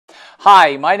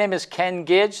Hi, my name is Ken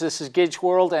Gidge. This is Gidge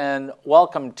World, and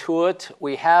welcome to it.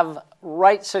 We have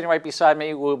sitting right beside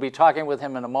me, we'll be talking with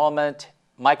him in a moment,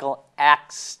 Michael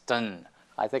Aksten.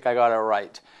 I think I got it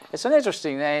right. It's an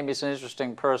interesting name. He's an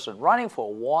interesting person. Running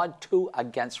for Ward 2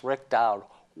 against Rick Dowd.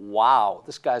 Wow,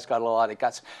 this guy's got a lot of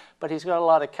guts, but he's got a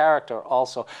lot of character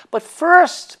also. But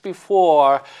first,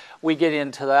 before we get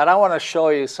into that, I want to show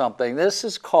you something. This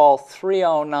is called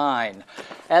 309.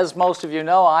 As most of you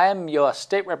know, I am your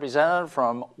state representative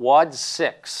from Ward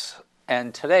 6.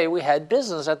 And today we had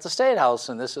business at the State House,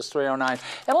 and this is 309.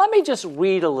 And let me just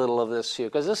read a little of this to you,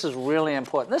 because this is really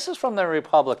important. This is from the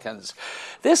Republicans.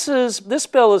 This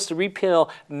bill is to repeal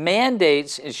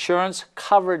mandates insurance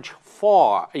coverage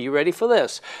for. Are you ready for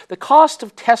this? The cost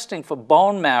of testing for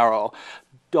bone marrow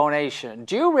donation.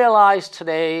 Do you realize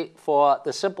today for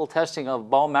the simple testing of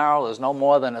bone marrow is no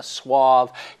more than a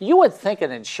swab? You would think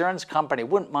an insurance company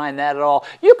wouldn't mind that at all.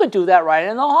 You could do that right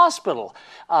in the hospital.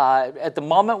 At the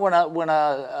moment when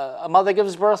a mother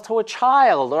gives birth to a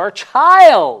child, or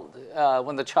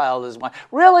when the child is born.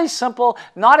 Really simple,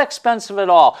 not expensive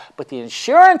at all. But the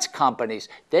insurance companies,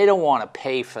 they don't want to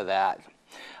pay for that.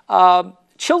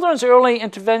 Children's early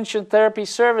intervention therapy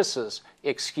services.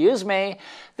 Excuse me,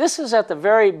 this is at the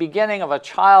very beginning of a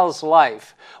child's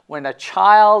life. When a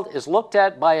child is looked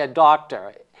at by a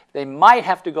doctor, they might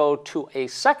have to go to a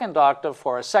second doctor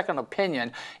for a second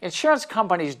opinion. Insurance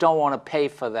companies don't want to pay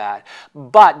for that.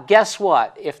 But guess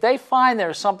what? If they find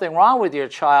there's something wrong with your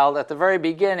child at the very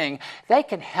beginning, they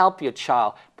can help your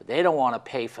child, but they don't want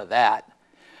to pay for that.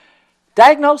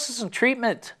 Diagnosis and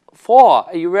treatment for,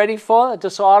 are you ready for, a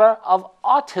disorder of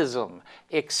autism?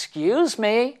 Excuse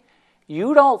me,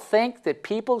 you don't think that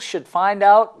people should find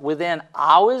out within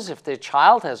hours if their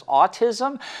child has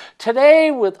autism?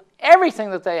 Today, with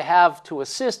everything that they have to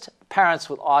assist parents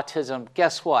with autism,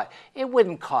 guess what? It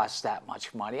wouldn't cost that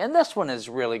much money. And this one is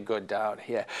really good down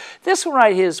here. This one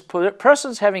right here is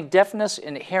persons having deafness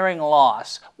and hearing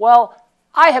loss. Well,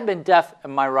 I have been deaf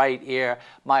in my right ear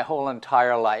my whole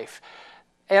entire life.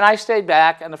 And I stayed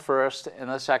back in the first and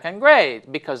the second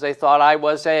grade because they thought I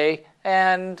was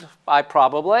and I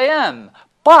probably am.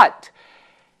 But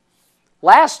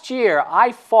last year,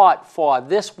 I fought for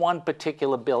this one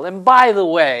particular bill. And by the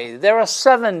way, there are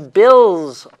 7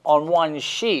 bills on one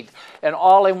sheet, and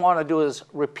all they want to do is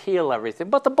repeal everything.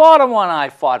 But the bottom one I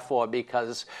fought for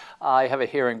because I have a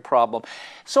hearing problem.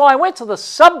 So I went to the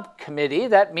subcommittee.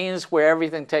 That means where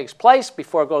everything takes place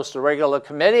before it goes to regular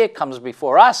committee. It comes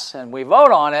before us, and we vote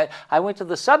on it. I went to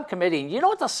the subcommittee, and you know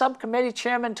what the subcommittee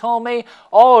chairman told me?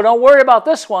 Oh, don't worry about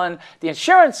this one. The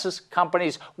insurance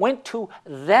companies went to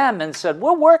them and said,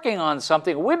 we're working on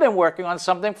something. We've been working on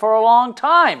something for a long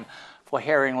time for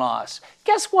hearing loss.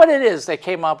 Guess what it is they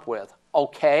came up with?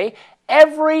 Okay,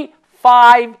 every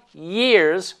 5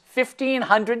 years,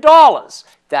 $1,500.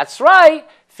 That's right,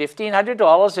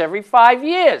 $1,500 every 5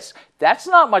 years. That's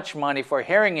not much money for a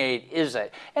hearing aid, is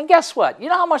it? And guess what? You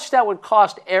know how much that would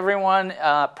cost everyone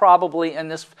probably in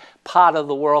this part of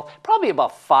the world? Probably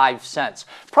about 5 cents.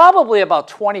 Probably about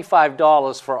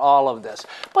 $25 for all of this.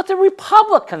 But the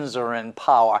Republicans are in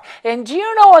power. And do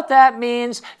you know what that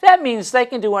means? That means they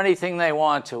can do anything they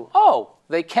want to. Oh,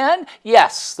 they can?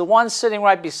 Yes. The one sitting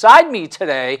right beside me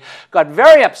today got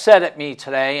very upset at me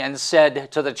today and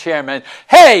said to the chairman,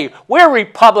 hey, we're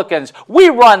Republicans. We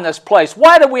run this place.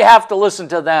 Why do we have to listen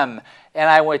to them? And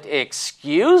I went,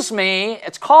 excuse me,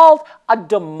 it's called a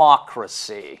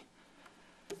democracy.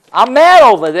 I'm mad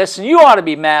over this, and you ought to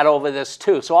be mad over this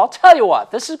too. So I'll tell you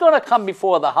what, this is going to come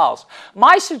before the House.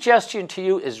 My suggestion to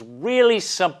you is really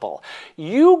simple.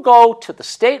 You go to the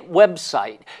state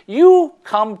website, you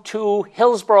come to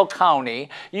Hillsborough County,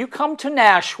 you come to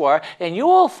Nashua, and you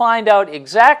will find out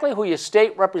exactly who your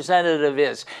state representative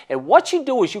is. And what you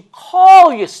do is you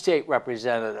call your state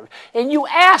representative, and you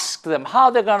ask them how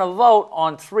they're going to vote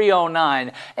on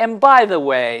 309. And by the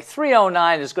way,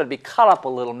 309 is going to be cut up a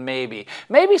little maybe.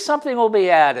 Maybe something will be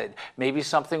added. Maybe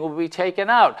something will be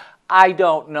taken out. I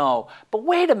don't know. But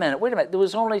wait a minute. There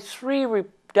was only 3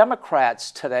 Democrats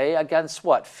today against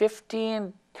what?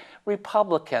 15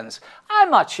 Republicans. I'm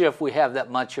not sure if we have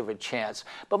that much of a chance.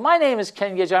 But my name is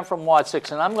Ken Gidge. I'm from Ward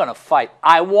 6, and I'm going to fight.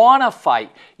 I want to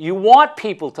fight. You want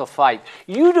people to fight.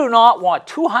 You do not want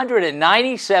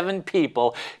 297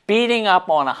 people beating up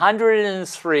on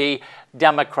 103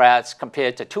 Democrats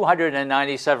compared to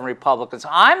 297 Republicans.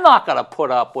 I'm not going to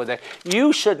put up with it.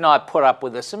 You should not put up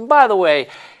with this. And by the way,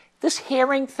 this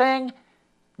hearing thing,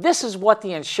 this is what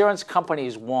the insurance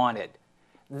companies wanted.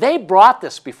 They brought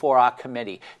this before our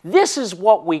committee. This is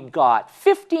what we got.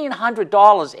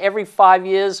 $1,500 every 5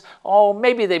 years. Oh,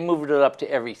 maybe they moved it up to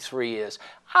every 3 years.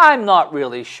 I'm not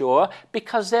really sure,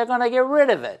 because they're going to get rid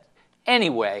of it.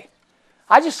 Anyway,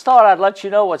 I just thought I'd let you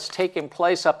know what's taking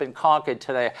place up in Concord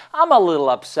today. I'm a little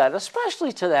upset,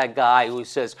 especially to that guy who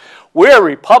says, we're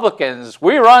Republicans,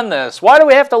 we run this, why do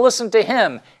we have to listen to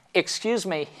him? Excuse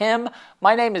me, him?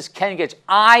 My name is Ken Gidge.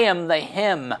 I am the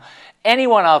him.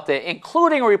 Anyone out there,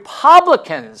 including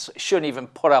Republicans, shouldn't even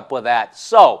put up with that.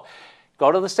 So,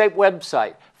 go to the state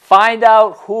website, find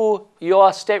out who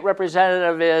your state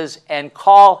representative is, and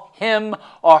call him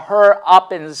or her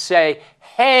up and say,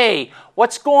 hey,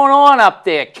 what's going on up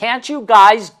there? Can't you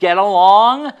guys get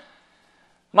along?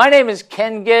 My name is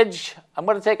Ken Gidge. I'm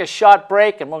going to take a short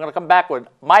break, and we're going to come back with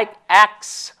Mike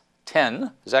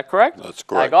Aksten. Is that correct? That's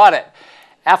correct. I got it.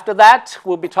 After that,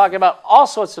 we'll be talking about all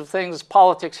sorts of things,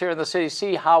 politics here in the city,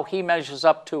 see how he measures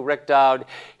up to Rick Dowd.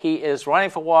 He is running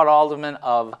for Ward Alderman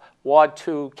of Ward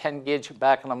 2. Ken Gidge,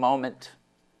 back in a moment.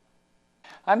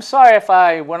 I'm sorry if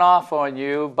I went off on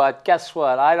you, but guess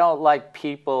what? I don't like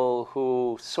people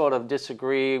who sort of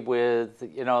disagree with,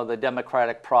 the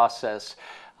democratic process.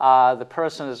 The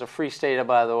person is a free stater,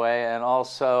 by the way, and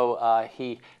also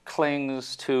he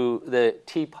clings to the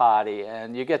Tea Party,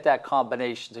 and you get that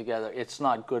combination together. It's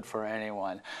not good for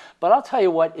anyone. But I'll tell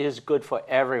you what is good for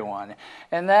everyone,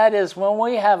 and that is when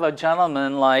we have a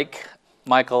gentleman like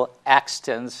Michael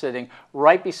Aksten sitting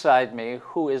right beside me,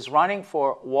 who is running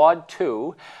for Ward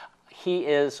 2. He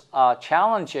is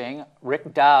challenging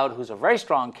Rick Dowd, who's a very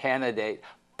strong candidate,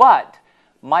 but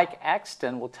Mike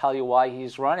Aksten will tell you why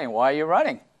he's running. Why are you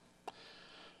running?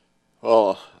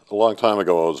 Well, a long time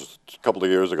ago, a couple of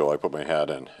years ago, I put my hat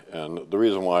in. And the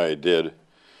reason why I did,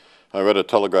 I read a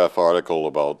Telegraph article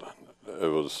about it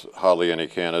was hardly any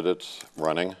candidates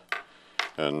running,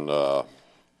 and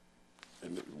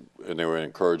they were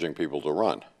encouraging people to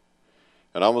run.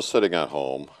 And I was sitting at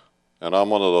home, and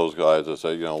I'm one of those guys that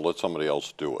say, let somebody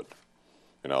else do it.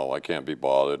 I can't be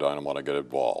bothered. I don't want to get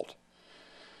involved.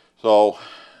 So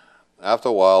after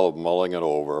a while of mulling it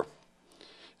over,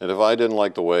 and if I didn't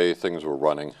like the way things were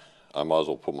running, I might as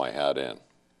well put my hat in.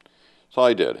 So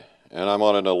I did. And I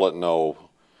wanted to let know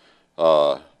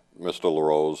Mr.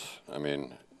 LaRose,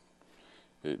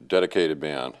 a dedicated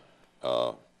man,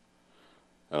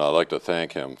 and I'd like to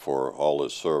thank him for all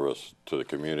his service to the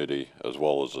community as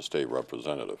well as the state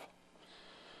representative.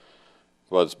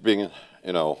 But it's being,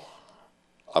 I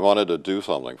wanted to do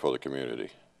something for the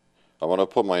community. I want to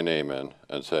put my name in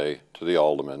and say to the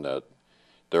alderman that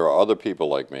there are other people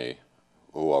like me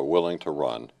who are willing to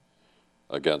run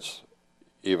against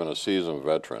even a seasoned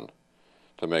veteran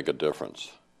to make a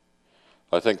difference.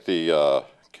 I think the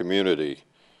community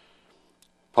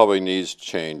probably needs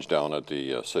change down at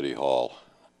the City Hall.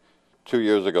 2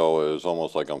 years ago, it was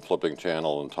almost like I'm flipping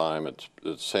channel in time. It's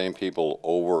the same people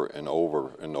over and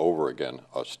over and over again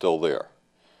are still there.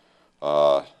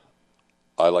 I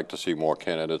like to see more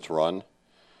candidates run.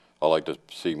 I like to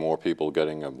see more people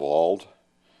getting involved.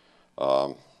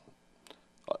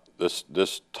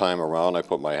 This time around, I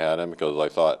put my hat in because I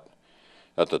thought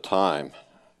at the time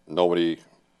nobody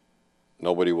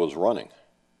was running.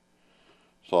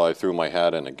 So I threw my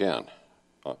hat in again.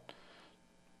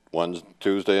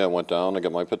 Tuesday I went down to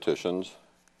get my petitions.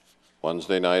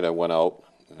 Wednesday night I went out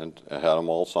and had them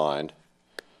all signed.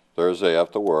 Thursday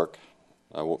after work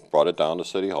I brought it down to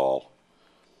City Hall,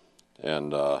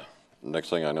 and next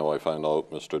thing I know I find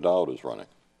out Mr. Dowd is running.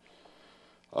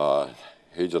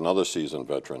 He's another seasoned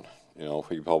veteran.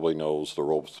 He probably knows the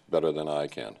ropes better than I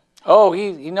can. Oh,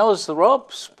 he knows the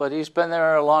ropes, but he's been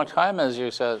there a long time, as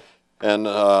you said. And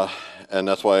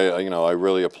that's why I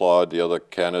really applaud the other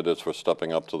candidates for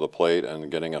stepping up to the plate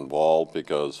and getting involved,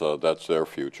 because that's their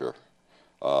future.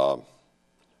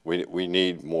 We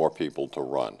need more people to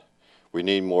run. We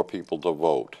need more people to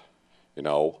vote. We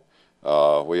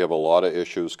have a lot of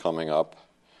issues coming up.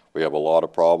 We have a lot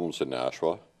of problems in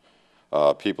Nashua.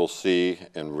 People see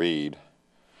and read,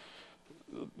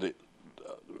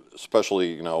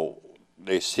 especially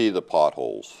they see the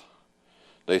potholes.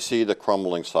 They see the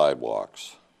crumbling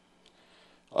sidewalks.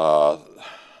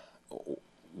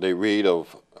 They read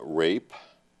of rape,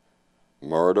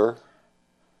 murder,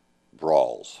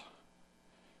 brawls,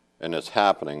 and it's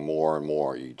happening more and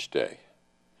more each day.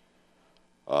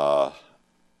 The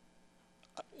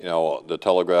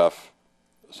Telegraph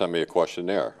sent me a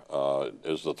questionnaire.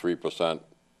 Is the 3%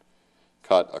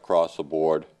 cut across the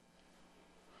board,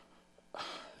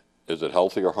 is it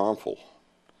healthy or harmful?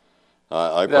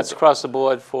 That's across the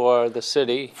board for the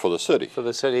city. For the city. For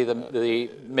the city, the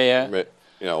mayor.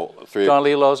 John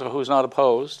Lee Loza, who's not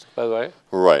opposed, by the way.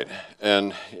 Right,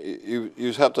 and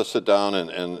you have to sit down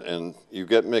and you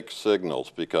get mixed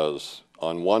signals, because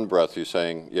on one breath you're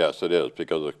saying, yes, it is,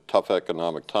 because of tough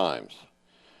economic times.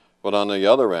 But on the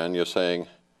other end, you're saying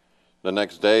the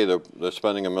next day they're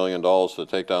spending $1 million to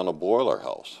take down a boiler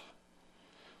house.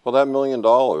 Well, that $1 million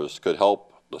could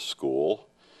help the school.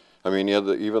 I mean,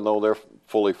 even though they're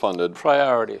fully funded.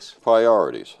 Priorities.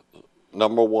 Priorities.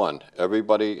 Number one,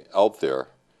 everybody out there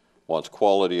wants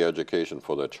quality education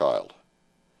for their child.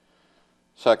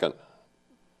 Second,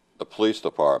 the police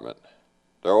department.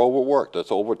 They're overworked.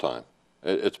 That's overtime.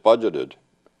 It's budgeted.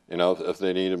 You know, if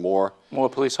they needed more. More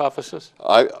police officers?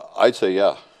 I'd say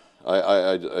yeah.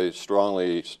 I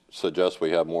strongly suggest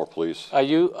we have more police. Are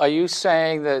you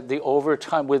saying that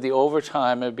with the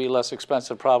overtime, it'd be less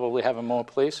expensive probably having more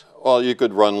police? Well, you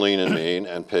could run lean and mean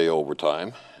and pay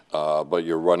overtime, but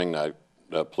you're running that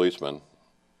policeman.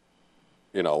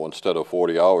 You know, instead of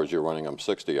 40 hours, you're running them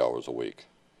 60 hours a week.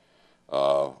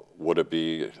 Would it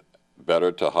be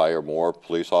better to hire more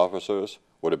police officers?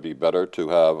 Would it be better to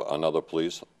have another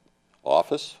police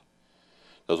office?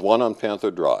 There's one on Panther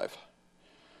Drive.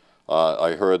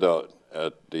 I heard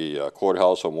at the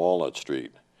courthouse on Walnut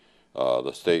Street,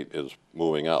 the state is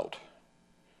moving out.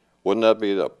 Wouldn't that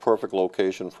be the perfect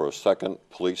location for a second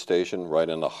police station right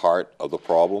in the heart of the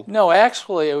problem? No,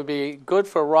 actually, it would be good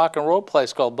for a rock and roll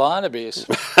place called Barnaby's.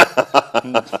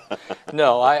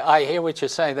 No, I hear what you're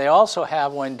saying. They also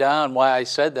have one down. Why I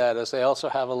said that is they also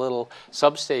have a little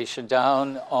substation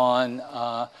down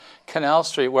on Canal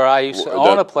Street where I used to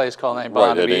own a place called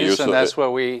Barnaby's, and that's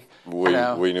where we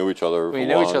knew each other. We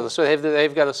knew each other. So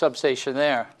they've got a substation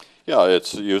there. Yeah,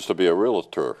 it used to be a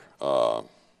realtor.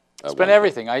 It's been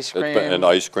everything, ice cream, and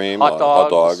ice cream, hot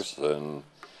dogs,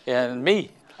 and me.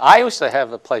 I used to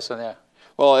have a place in there.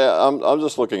 Well, yeah, I'm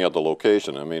just looking at the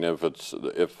location. I mean, if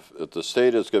the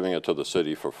state is giving it to the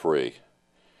city for free,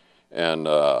 and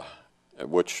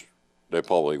which they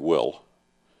probably will,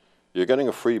 you're getting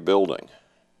a free building.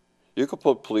 You could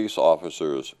put police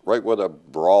officers right where the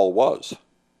brawl was,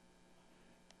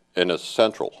 and it's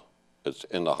central. It's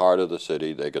in the heart of the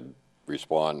city. They could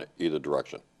respond either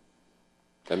direction.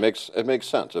 It makes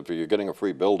sense. If you're getting a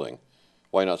free building,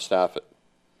 why not staff it?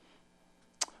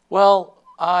 Well,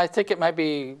 I think it might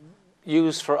be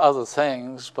used for other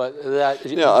things, but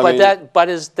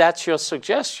that's your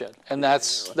suggestion, and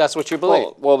that's what you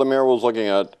believe. Well, the mayor was looking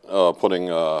at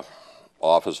putting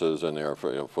offices in there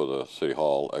for the city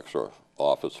hall, extra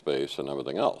office space and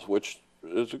everything else, which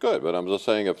is good. But I'm just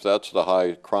saying, if that's the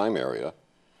high crime area,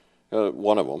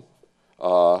 one of them.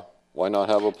 Why not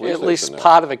have a police station there? At least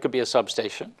part of it could be a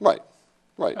substation. Right,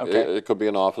 right. Okay. It could be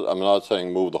an office. I'm not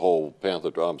saying move the whole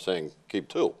Panther Drive. I'm saying keep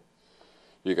two.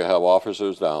 You could have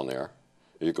officers down there.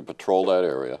 You could patrol that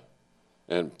area,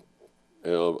 and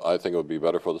I think it would be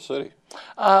better for the city.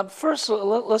 First,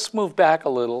 let's move back a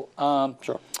little.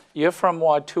 Sure. You're from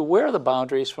Ward 2. Where are the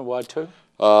boundaries from Ward 2?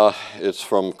 It's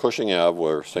from Cushing Ave,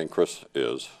 where St. Chris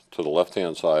is, to the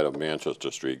left-hand side of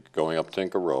Manchester Street, going up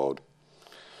Tinker Road,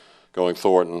 going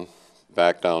Thornton,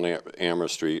 back down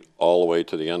Amherst Street, all the way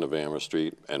to the end of Amherst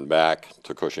Street, and back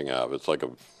to Cushing Ave. It's like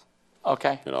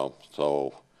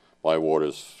so my ward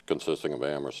is consisting of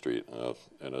Amherst Street,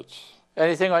 and it's...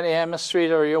 Anything on Amherst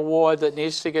Street or your ward that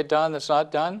needs to get done that's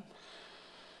not done?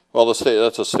 Well,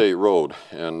 that's a state road,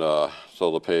 and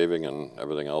so the paving and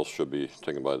everything else should be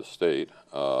taken by the state.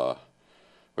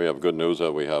 We have good news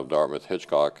that we have Dartmouth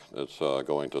Hitchcock that's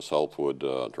going to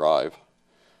Southwood Drive.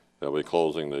 They'll be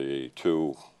closing the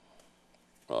two,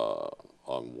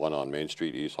 one on Main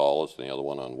Street, East Hollis, and the other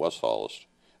one on West Hollis,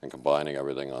 and combining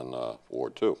everything on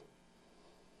Ward 2.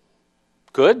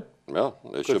 Good. Yeah,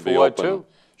 it should for be Ward open. 2.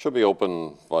 Should be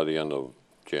open by the end of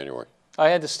January.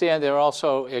 I understand they're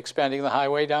also expanding the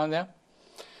highway down there?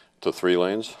 To 3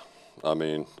 lanes. I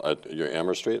mean, at your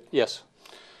Amherst Street. Yes.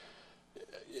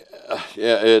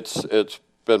 Yeah, it's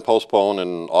been postponed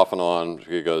and off and on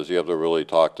because you have to really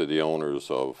talk to the owners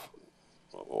of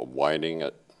widening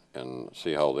it and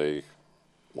see how they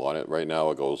want it. Right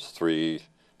now it goes 3,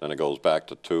 then it goes back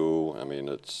to 2. I mean,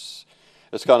 it's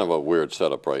kind of a weird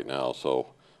setup right now, so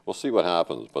we'll see what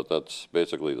happens, but that's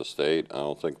basically the state. I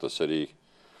don't think the city,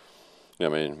 I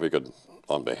mean, we could,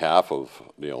 on behalf of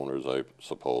the owners, I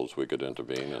suppose, we could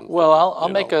intervene. And, well, I'll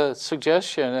make a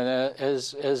suggestion, and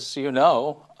as you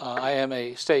know, I am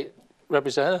a state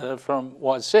representative from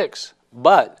Ward 6,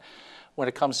 but when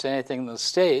it comes to anything in the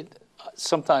state,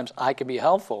 sometimes I can be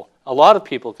helpful. A lot of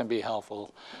people can be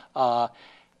helpful.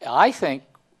 I think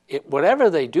whatever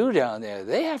they do down there,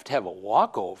 they have to have a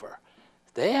walkover.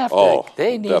 They have to.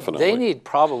 They need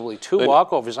probably 2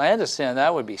 walkovers. I understand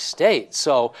that would be state.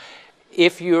 So,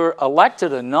 if you're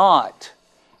elected or not,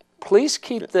 please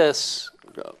keep this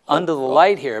under the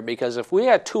light here, because if we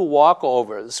had 2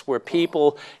 walkovers where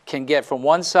people can get from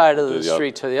one side of the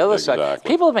street to the other side,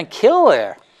 people have been killed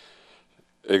there.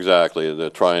 Exactly. They're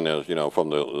trying to, from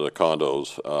the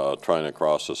condos, trying to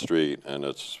cross the street, and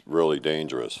it's really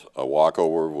dangerous. A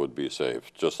walkover would be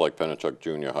safe, just like Pennachuck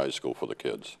Junior High School for the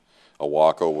kids. A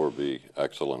walkover would be an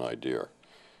excellent idea.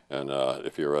 And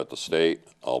if you're at the state,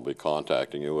 I'll be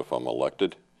contacting you if I'm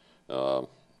elected.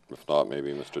 If not,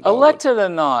 maybe Mr. Dodd. Elected or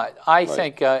not, I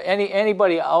think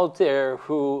anybody out there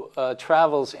who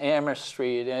travels Amherst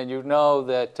Street and you know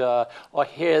that or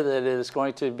hear that it is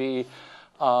going to be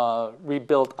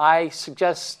rebuilt, I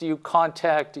suggest you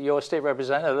contact your state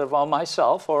representative or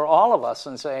myself or all of us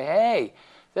and say, hey,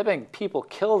 there have been people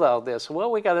killed out there, so what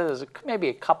we got is maybe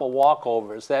a couple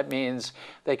walkovers. That means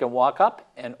they can walk up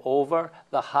and over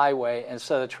the highway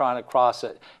instead of trying to cross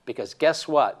it. Because guess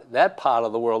what? That part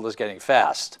of the world is getting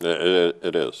fast.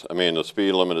 It is. I mean, the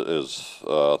speed limit is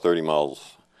 30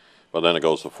 miles, but then it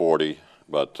goes to 40.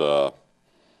 But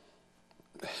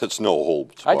it's no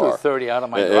holds barred. I do 30 out of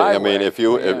my driveway. I mean, if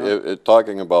you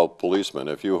talking about policemen,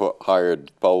 if you hired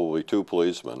probably 2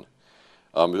 policemen,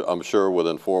 I'm sure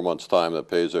within 4 months' time that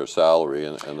pays their salary,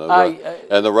 and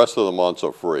the rest of the months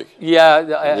are free.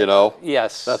 Yeah,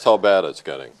 yes. That's how bad it's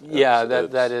getting. Yeah,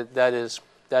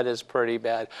 that is pretty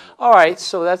bad. All right,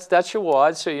 so that's your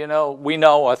ward. So we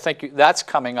know. I think that's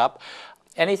coming up.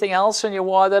 Anything else in your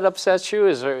ward that upsets you?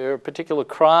 Is there particular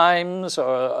crimes,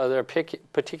 or are there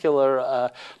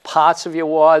particular parts of your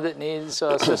ward that needs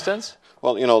assistance?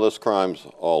 Well, there's crimes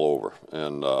all over,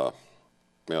 and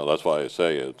that's why I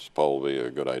say it's probably a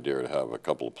good idea to have a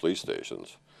couple of police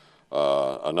stations.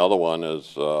 Another one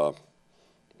is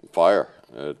fire.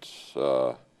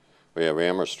 We have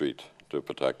Amherst Street to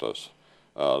protect us.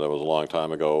 There was a long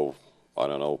time ago, I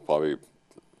don't know, probably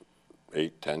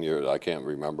 8, 10 years, I can't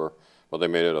remember, but they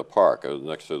made it a park. It was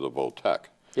next to the Votech.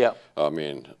 Yeah. I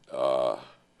mean,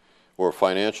 we're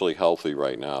financially healthy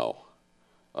right now.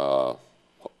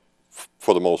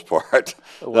 For the most part.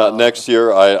 Well, next year,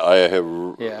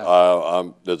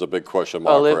 there's a big question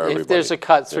mark for everybody. If there's a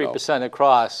cut 3%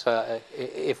 across,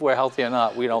 if we're healthy or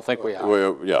not, we don't think we are.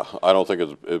 I don't think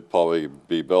it'll probably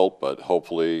be built, but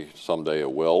hopefully someday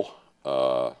it will.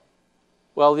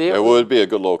 Well, it would be a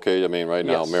good location. I mean, right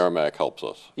now, Merrimack helps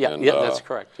us. Yeah, that's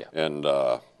correct. Yeah. And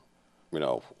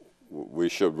we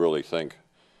should really think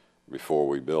before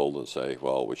we build and say,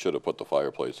 well, we should have put the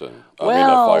fireplace in. I mean,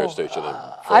 that fire station in.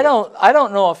 I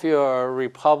don't know if you're a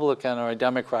Republican or a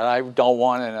Democrat. I don't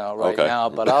want to know right now,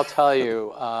 but I'll tell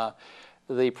you,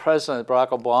 the President, Barack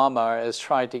Obama, is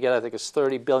trying to get, I think it's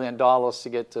 $30 billion to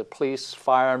get the police,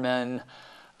 firemen,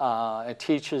 and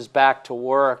teachers back to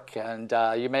work. And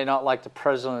you may not like the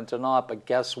president or not, but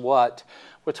guess what?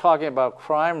 We're talking about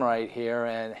crime right here,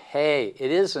 and hey,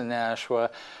 it is in Nashua.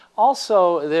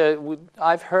 Also,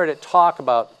 I've heard it talk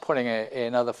about putting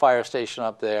another fire station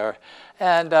up there.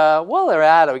 And while they're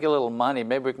at it, we get a little money.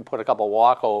 Maybe we can put a couple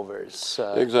walkovers.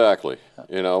 Exactly.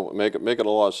 Make it a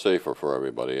lot safer for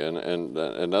everybody. And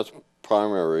that's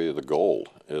primarily the goal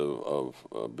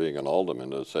of being an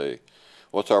alderman, to say,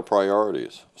 what's our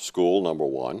priorities? School, number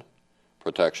 1.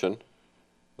 Protection.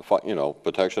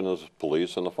 Protection is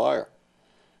police and the fire.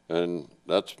 And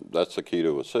that's the key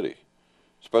to a city,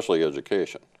 especially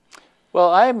education.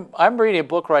 Well, I'm reading a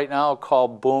book right now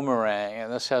called Boomerang,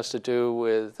 and this has to do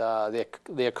with the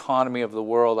economy of the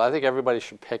world. I think everybody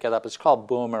should pick it up. It's called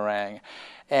Boomerang,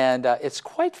 and it's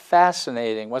quite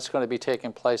fascinating what's going to be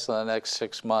taking place in the next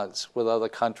 6 months with other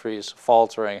countries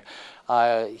faltering.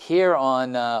 Here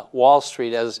on Wall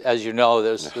Street, as you know,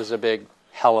 there's a big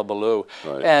hullabaloo.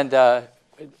 Right. And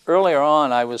earlier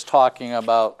on, I was talking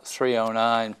about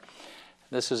 309.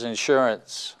 This is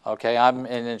insurance, okay? I'm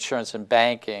in insurance and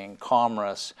banking,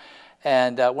 commerce.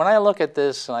 And when I look at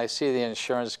this and I see the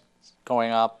insurance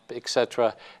going up, et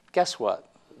cetera, guess what?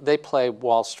 They play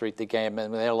Wall Street the game,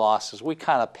 and their losses, we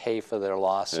kind of pay for their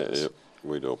losses. Yeah,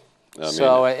 we do.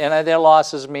 And their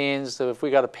losses means that if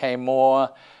we got to pay more,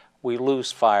 we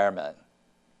lose firemen.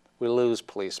 We lose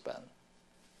policemen.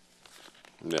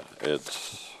 Yeah,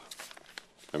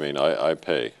 I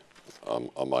pay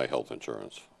on my health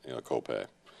insurance. Copay,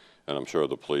 and I'm sure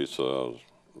the police, the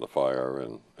fire,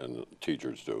 and the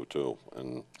teachers do too.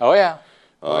 And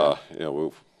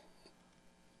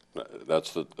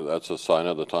that's a sign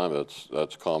of the time.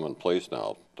 That's commonplace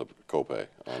now, the copay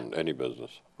on any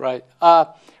business. Right.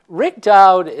 Rick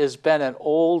Dowd has been an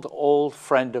old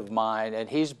friend of mine, and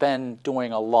he's been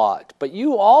doing a lot. But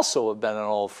you also have been an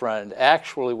old friend.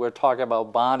 Actually, we were talking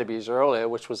about Barnaby's earlier,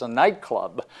 which was a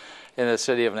nightclub in the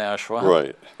city of Nashua.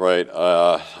 Right.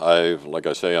 Like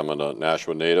I say, I'm a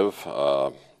Nashua native.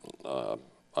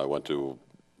 I went to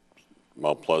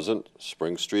Mount Pleasant,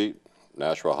 Spring Street,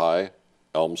 Nashua High,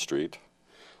 Elm Street,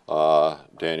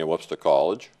 Daniel Webster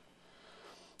College.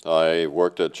 I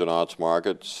worked at Janot's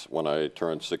Markets when I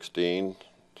turned 16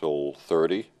 till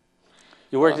 30.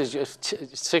 You worked as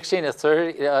 16 to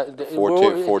 30?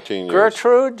 14 years.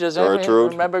 Gertrude? Does anyone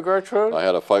Gertrude. remember Gertrude? I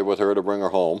had a fight with her to bring her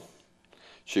home.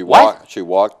 She What? She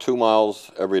walked 2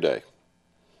 miles every day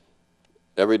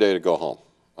to go home.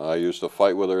 I used to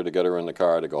fight with her to get her in the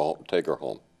car to go home, take her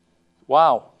home.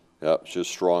 Wow. Yep, she's a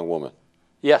strong woman.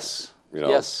 Yes. You know,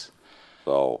 yes.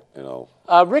 So, you know.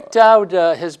 Rick Dowd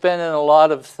has been in a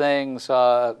lot of things,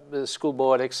 the school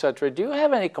board, etc. Do you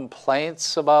have any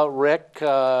complaints about Rick?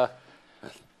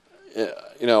 Yeah,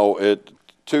 you know,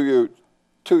 2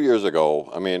 years ago,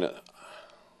 I mean,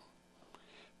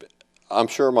 I'm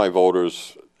sure my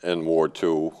voters in Ward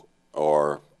 2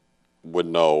 would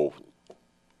know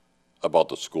about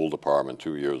the school department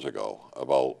 2 years ago,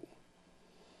 about,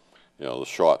 you know, the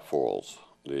shortfalls,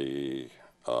 the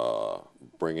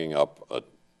bringing up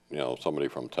somebody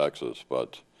from Texas,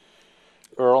 but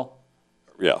Earl?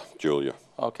 yeah, Julia.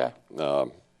 Okay.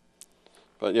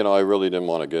 But you know, I really didn't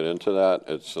want to get into that.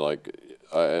 It's like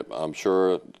I'm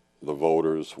sure the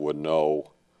voters would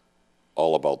know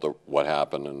all about what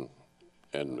happened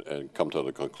and come to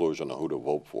the conclusion of who to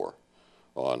vote for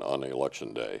on the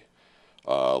election day.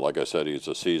 Like I said, he's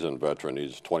a seasoned veteran.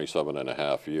 He's 27 and a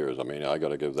half years. I mean, I got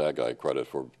to give that guy credit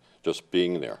for just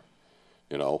being there,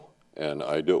 you know, and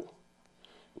I do.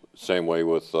 Same way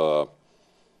with Mr.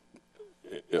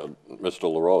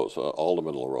 LaRose,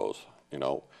 Alderman LaRose, you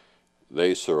know.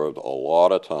 They served a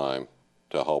lot of time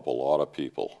to help a lot of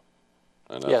people.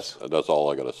 And that's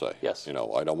all I got to say. Yes. You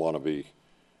know, I don't want to be,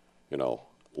 you know,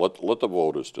 let the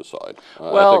voters decide.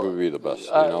 Well, I think it would be the best,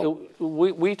 you know.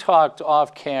 We talked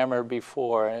off camera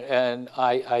before, and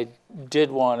I did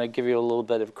want to give you a little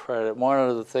bit of credit. One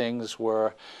of the things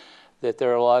were that there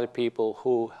are a lot of people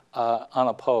who are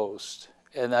unopposed,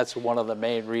 and that's one of the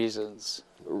main reasons.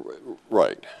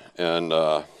 Right. And,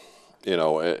 you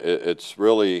know, it's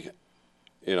really,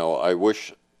 you know, I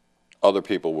wish other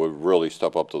people would really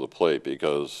step up to the plate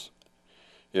because,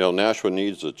 you know, Nashua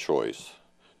needs a choice.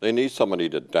 They need somebody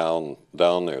to down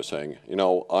there saying, you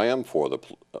know, I am for the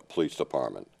police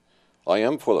department. I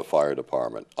am for the fire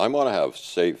department. I want to have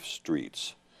safe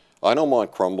streets. I don't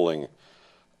want crumbling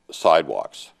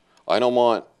sidewalks. I don't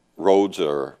want roads that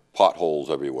are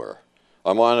potholes everywhere.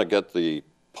 I want to get the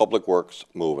public works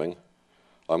moving.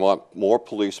 I want more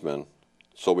policemen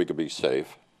so we could be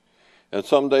safe. And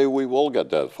someday we will get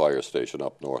that fire station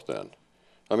up north end.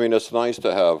 I mean, it's nice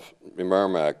to have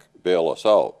Merrimack bail us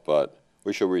out, but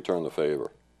we should return the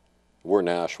favor. We're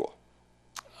Nashua.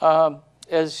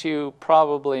 As you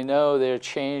probably know, they're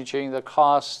changing the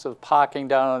cost of parking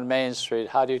down on Main Street.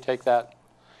 How do you take that?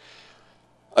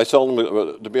 I seldom,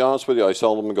 to be honest with you, I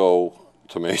seldom go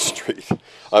to Main Street.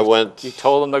 I went. You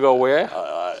told them to go where?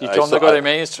 You told them to go to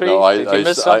Main Street? No, Did you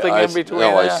miss something in between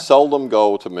No, there? I seldom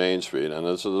go to Main Street, and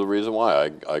this is the reason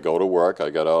why. I go to work, I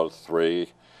get out at 3,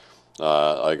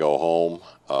 I go home,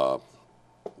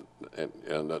 and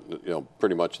you know,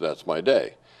 pretty much that's my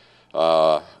day.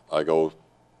 I go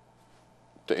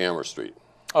to Amherst Street.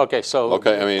 Okay, so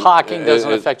I mean, parking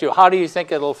doesn't affect you. How do you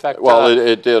think it'll affect? Well,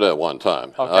 it did at one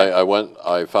time. Okay.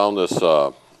 I found this,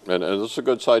 and this is a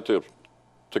good site to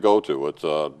go to. It's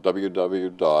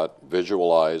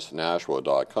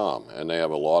www.visualizenashua.com, and they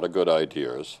have a lot of good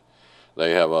ideas.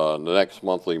 They have the next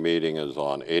monthly meeting is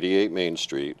on 88 Main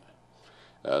Street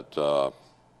at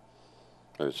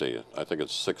let me see, I think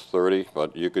it's 6:30,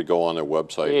 but you could go on their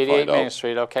website and 88 find out. Main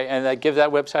Street, okay. And give that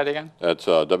website again? That's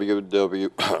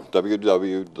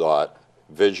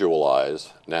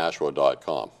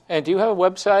www.visualizenashua.com. And do you have a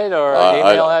website or an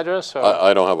email address? Or?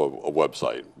 I don't have a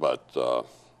website, but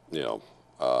you know,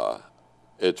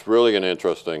 it's really an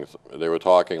interesting. They were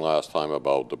talking last time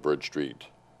about the Bridge Street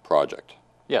project.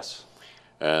 Yes.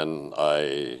 And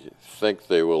I think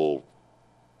they will,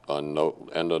 on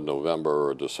end of November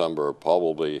or December,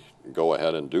 probably go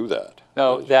ahead and do that.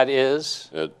 No, that is?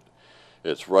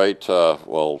 It's right,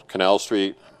 well, Canal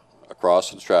Street, across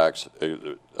the tracks,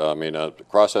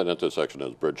 across that intersection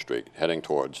is Bridge Street, heading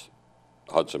towards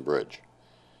Hudson Bridge.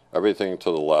 Everything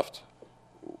to the left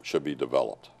should be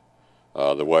developed.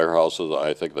 The warehouses,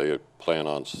 I think they plan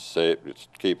on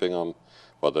keeping them,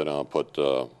 but they're going to put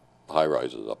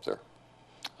high-rises up there.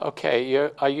 Okay,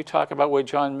 are you talking about where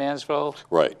John Mansfield?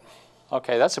 Right.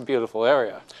 Okay, that's a beautiful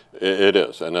area. It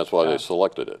is, and that's why they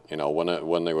selected it. You know,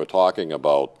 when they were talking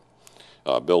about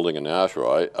building in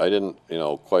Nashua, I didn't, you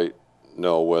know, quite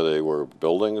know where they were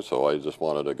building, so I just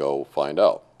wanted to go find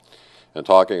out. and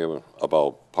talking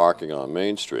about parking on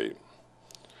Main Street.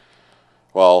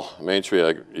 Well, Main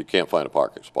Street, you can't find a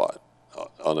parking spot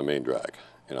on the main drag.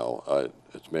 You know,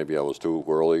 maybe I was too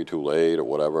early, too late, or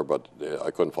whatever, but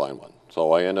I couldn't find one.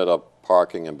 So I ended up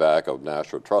parking in back of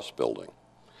Nashua Trust Building.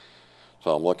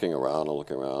 So I'm looking around,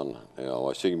 you know,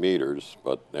 I see meters,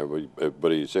 but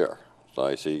everybody's there. So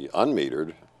I see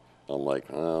unmetered. I'm like,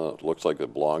 it looks like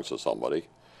it belongs to somebody.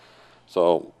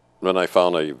 So then I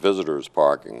found a visitor's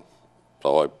parking.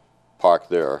 So I parked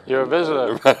there. You're a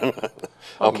visitor.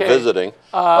 I'm visiting.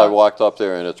 I walked up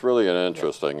there, and it's really an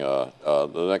interesting.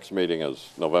 The next meeting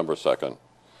is November 2nd.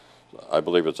 I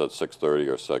believe it's at 6:30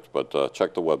 or 6, but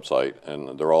check the website,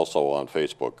 and they're also on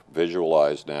Facebook,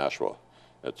 Visualize Nashua.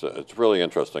 It's really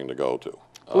interesting to go to.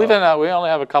 Believe it or not, we only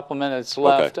have a couple minutes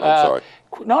left. Okay, I'm sorry.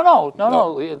 No.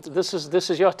 This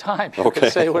is your time. You can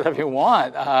say whatever you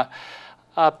want.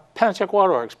 Pennachuck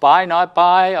Waterworks, buy, not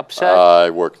buy, upset? I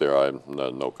work there. I'm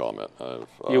no comment.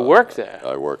 You work there?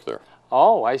 I work there.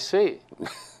 Oh, I see.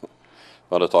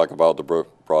 Want to talk about the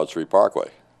Broad Street Parkway?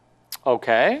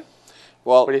 Okay.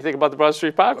 Well, what do you think about the Broad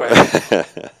Street Parkway?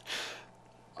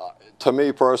 To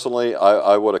me personally,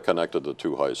 I would have connected the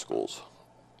two high schools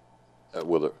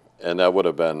and that would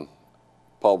have been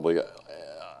probably,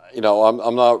 you know,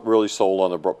 I'm not really sold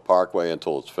on the Parkway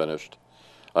until it's finished.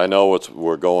 I know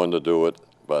we're going to do it,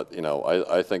 but, you know,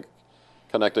 I think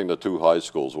connecting the two high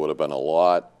schools would have been a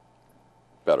lot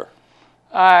better.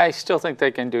 I still think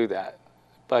they can do that.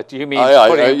 But you mean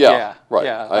yeah, right.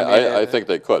 Yeah, I think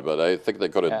they could, but I think they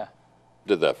could have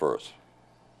did that first.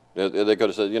 They could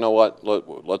have said, you know what,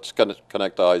 let's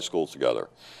connect the high schools together.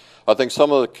 I think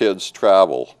some of the kids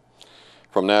travel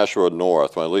from Nashua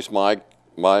north, well, at least my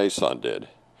son did.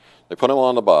 They put him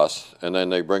on the bus, and then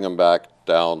they bring him back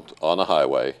down on the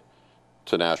highway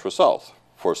to Nashua South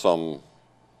for some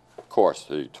course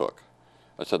that he took.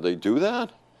 I said, they do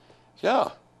that? Yeah.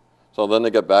 So then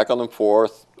they get back on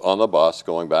the bus,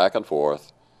 going back and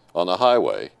forth on the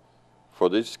highway for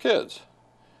these kids.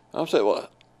 And I'm saying, well,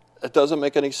 it doesn't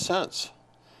make any sense.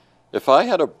 If I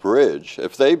had a bridge,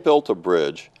 if they built a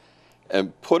bridge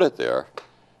and put it there,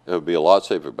 it would be a lot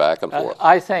safer back and forth.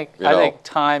 I think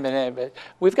time and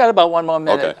we've got about one more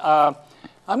minute. Okay.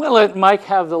 I'm going to let Mike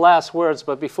have the last words,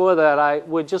 but before that, I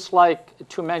would just like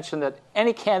to mention that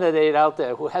any candidate out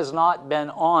there who has not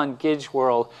been on Gidge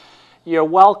World, you're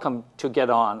welcome to get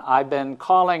on. I've been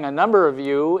calling a number of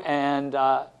you and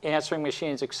answering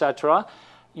machines, etc.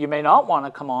 You may not want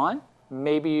to come on.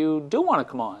 Maybe you do want to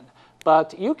come on.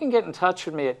 But you can get in touch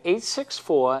with me at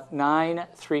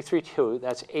 864-9332.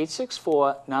 That's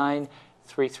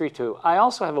 864-9332. I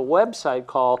also have a website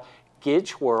called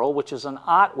Gidge World, which is an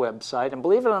art website. And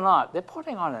believe it or not, they're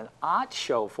putting on an art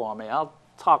show for me. I'll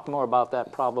talk more about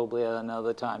that probably at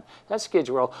another time. That's Gidge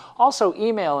World. Also,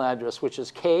 email address, which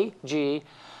is kgidge.com.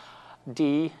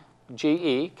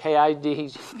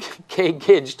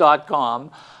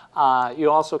 You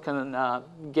also can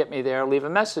get me there, leave a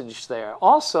message there.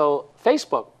 Also,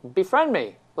 Facebook, befriend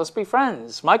me. Let's be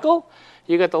friends. Michael,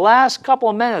 you got the last couple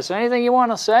of minutes. Anything you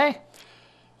want to say?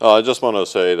 I just want to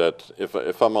say that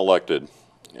if I'm elected,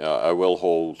 I will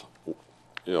hold,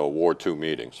 you know, Ward 2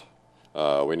 meetings.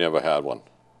 We never had one,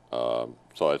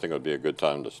 so I think it would be a good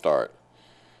time to start.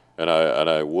 And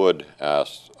I would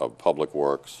ask Public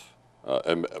Works,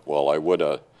 I would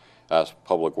ask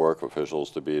Public Work officials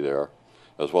to be there,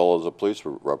 as well as a police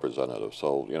representative.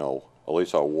 So, you know, at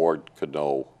least our ward could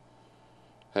know,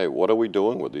 hey, what are we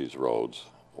doing with these roads?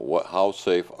 How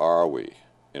safe are we?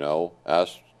 You know,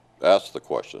 ask the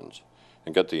questions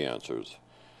and get the answers.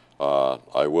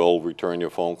 I will return your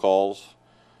phone calls.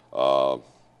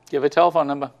 Give a telephone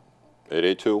number.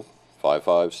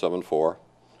 882-5574.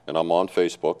 And I'm on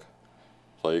Facebook,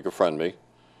 so you can friend me.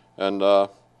 And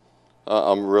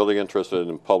I'm really interested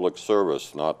in public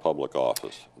service, not public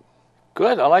office.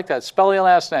 Good, I like that. Spell your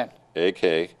last name.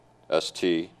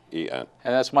 A-K-S-T-E-N. And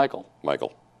that's Michael.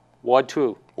 Michael. Ward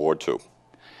 2. Ward 2.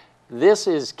 This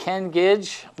is Ken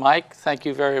Gidge. Mike, thank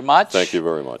you very much. Thank you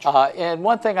very much. And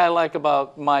one thing I like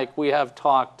about Mike, we have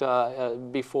talked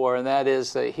before, and that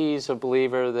is that he's a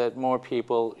believer that more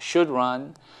people should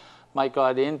run. Mike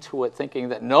got into it thinking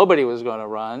that nobody was going to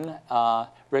run.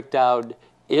 Rick Dowd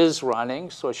is running,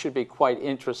 so it should be quite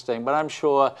interesting. But I'm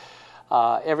sure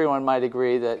everyone might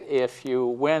agree that if you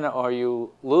win or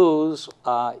you lose,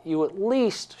 you at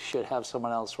least should have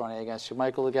someone else running against you.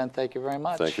 Michael, again, thank you very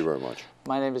much. Thank you very much.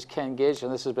 My name is Ken Gidge,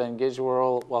 and this has been Gidge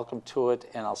World. Welcome to it,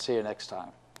 and I'll see you next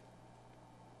time.